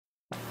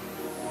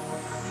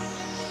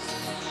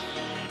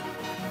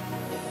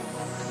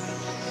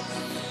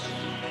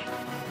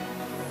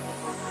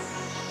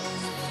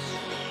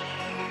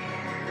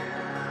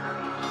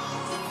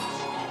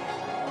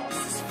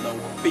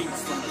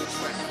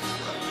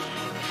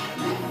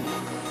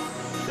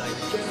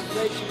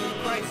Generation of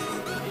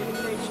crisis in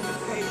a nation of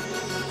hate.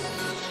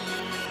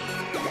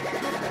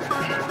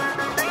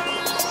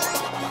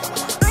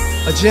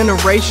 A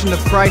generation of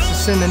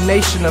crisis in a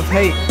nation of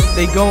hate.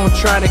 They gon'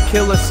 try to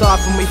kill us off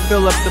when we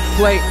fill up the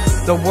plate.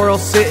 The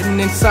world's sitting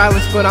in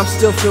silence, but I'm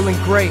still feeling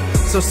great.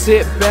 So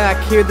sit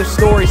back, hear the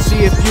story,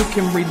 see if you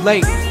can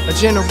relate. A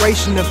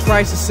generation of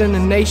crisis in a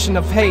nation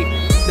of hate.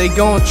 They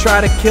gon'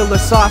 try to kill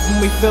us off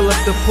when we fill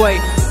up the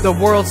plate. The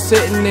world's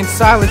sitting in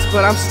silence,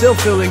 but I'm still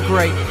feeling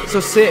great. So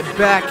sit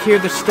back, hear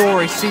the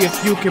story, see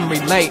if you can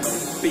relate.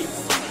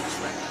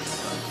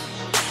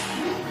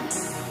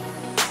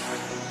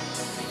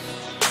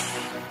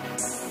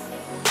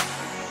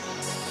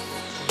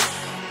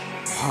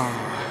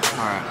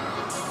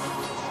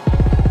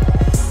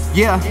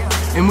 Yeah,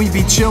 and we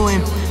be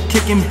chillin',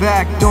 kicking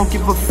back, don't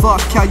give a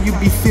fuck how you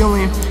be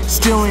feeling.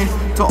 Stillin'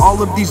 till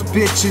all of these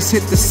bitches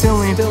hit the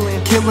ceiling.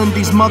 Killing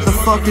these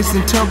motherfuckers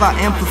until I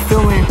am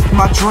fulfilling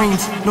my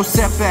dreams, no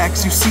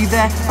setbacks. You see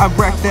that? I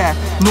wreck that.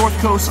 North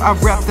Coast, I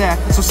rep that.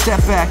 So step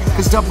back,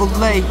 cause double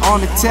A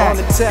on attack.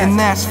 And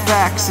that's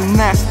facts, and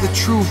that's the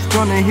truth.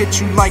 Gonna hit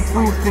you like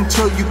Ruth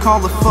until you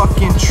call a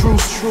fucking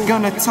truce.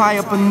 Gonna tie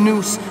up a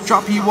noose,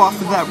 drop you off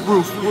of that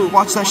roof.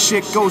 Watch that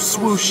shit go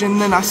swoosh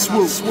and then I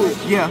swoop.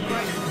 Yeah,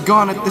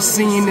 gone at the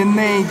scene and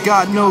they ain't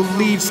got no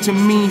leads to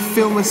me.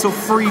 Feeling so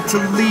free to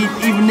lead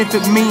even if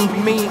it mean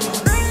me.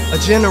 A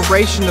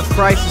generation of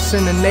crisis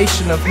in a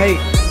nation of hate.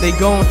 They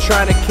gon'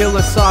 try to kill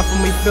us off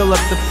when we fill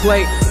up the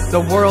plate. The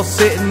world's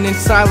sitting in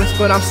silence,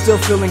 but I'm still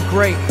feeling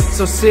great.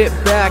 So sit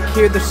back,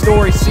 hear the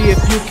story, see if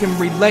you can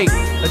relate.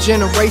 A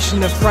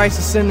generation of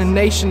crisis in a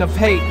nation of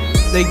hate.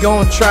 They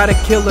gon' try to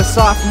kill us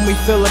off when we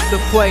fill up the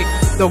plate.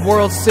 The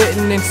world's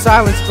sitting in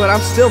silence, but I'm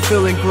still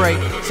feeling great.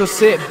 So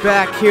sit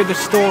back, hear the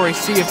story,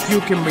 see if you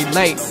can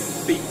relate.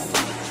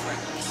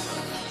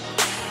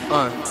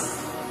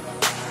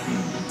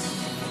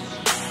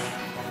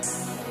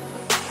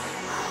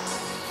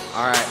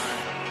 Alright,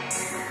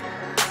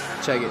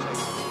 check it.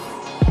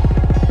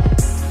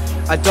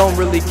 I don't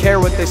really care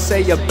what they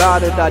say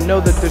about it. I know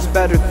that there's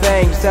better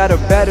things that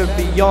are better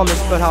beyond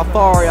this. But how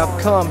far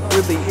I've come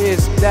really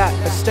is that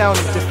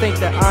astounding. To think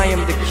that I am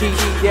the key.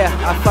 Yeah,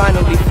 I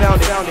finally found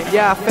it.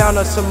 Yeah, I found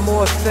out some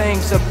more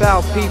things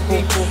about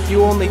people.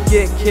 You only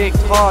get kicked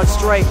hard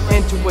straight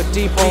into a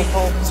deep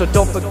hole. So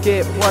don't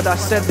forget what I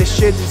said, this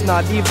shit is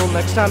not evil.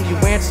 Next time you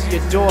answer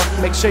your door,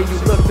 make sure you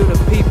look through the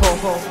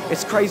peephole.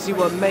 It's crazy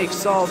what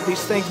makes all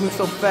these things move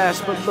so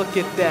fast. But look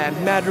at that,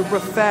 matter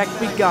of fact,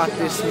 we got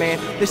this, man.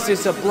 This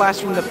is a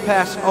blast from the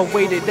past. Oh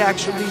wait, it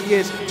actually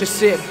is. Just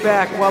sit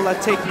back while I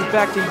take you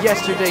back to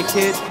yesterday,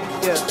 kid.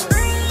 Yeah.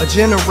 A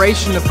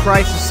generation of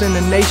crisis in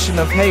a nation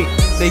of hate.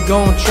 They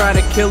gon' try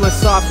to kill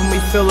us off when we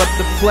fill up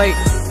the plate.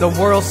 The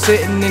world's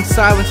sitting in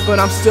silence, but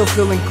I'm still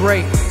feeling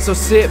great. So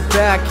sit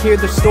back, hear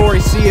the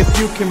story, see if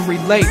you can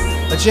relate.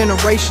 A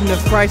generation of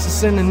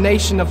crisis in a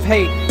nation of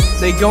hate.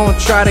 They gon'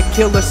 try to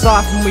kill us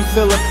off when we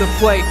fill up the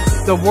plate.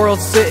 The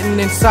world's sitting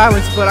in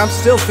silence, but I'm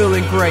still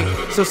feeling great.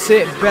 So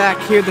sit back,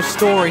 hear the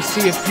story,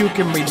 see if you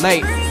can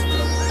relate.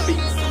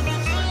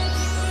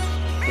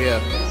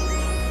 Yeah.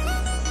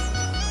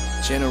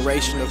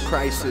 Generation of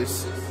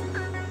crisis.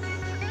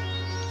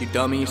 You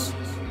dummies.